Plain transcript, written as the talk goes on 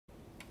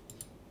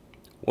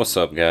What's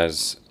up,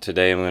 guys?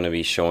 Today I'm going to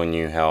be showing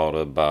you how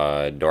to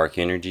buy dark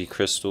energy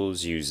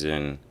crystals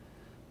using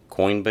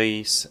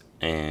Coinbase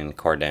and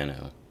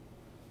Cardano.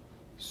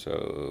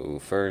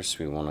 So first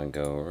we want to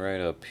go right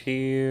up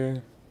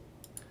here,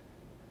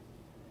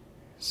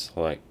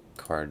 select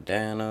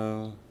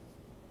Cardano.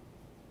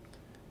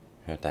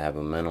 You have to have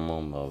a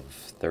minimum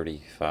of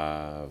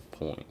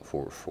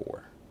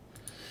 35.44.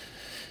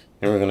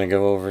 Then we're going to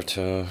go over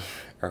to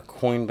our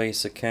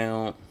Coinbase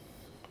account.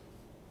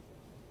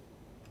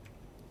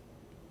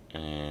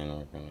 And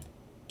we're going to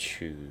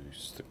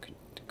choose the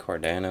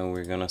Cardano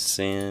we're going to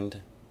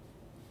send.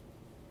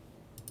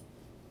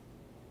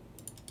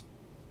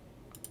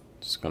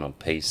 Just going to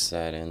paste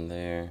that in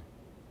there.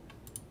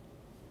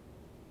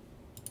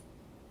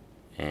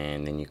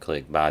 And then you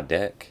click buy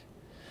DEC.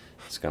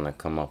 It's going to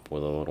come up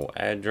with a little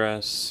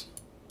address.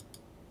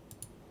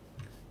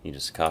 You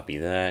just copy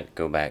that,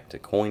 go back to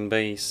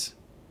Coinbase,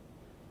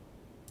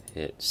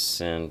 hit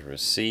send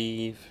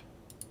receive.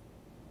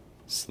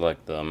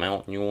 Select the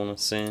amount you want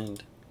to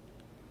send,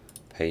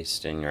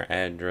 paste in your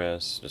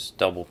address, just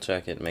double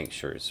check it, make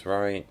sure it's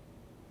right.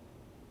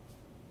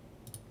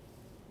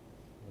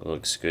 It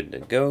looks good to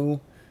go,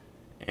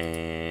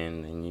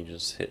 and then you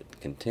just hit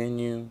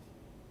continue,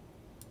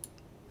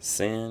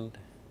 send.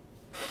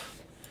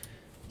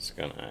 It's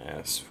gonna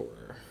ask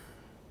for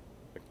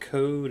a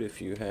code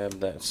if you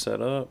have that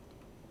set up.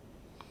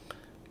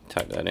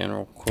 Type that in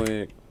real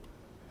quick.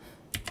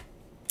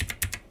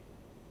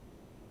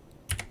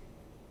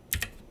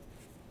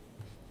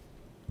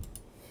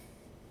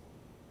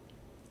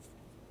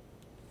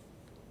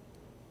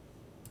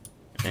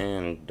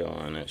 And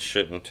done. It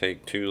shouldn't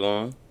take too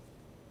long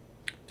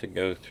to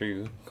go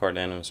through.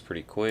 Cardano is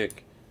pretty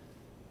quick,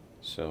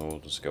 so we'll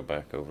just go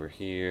back over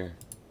here.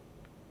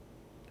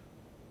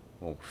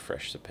 We'll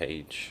refresh the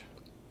page.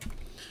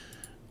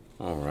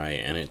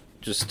 Alright, and it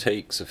just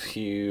takes a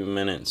few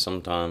minutes,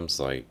 sometimes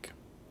like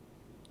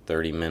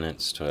 30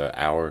 minutes to an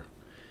hour,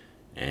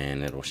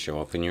 and it'll show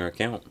up in your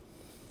account.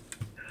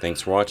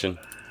 Thanks for watching.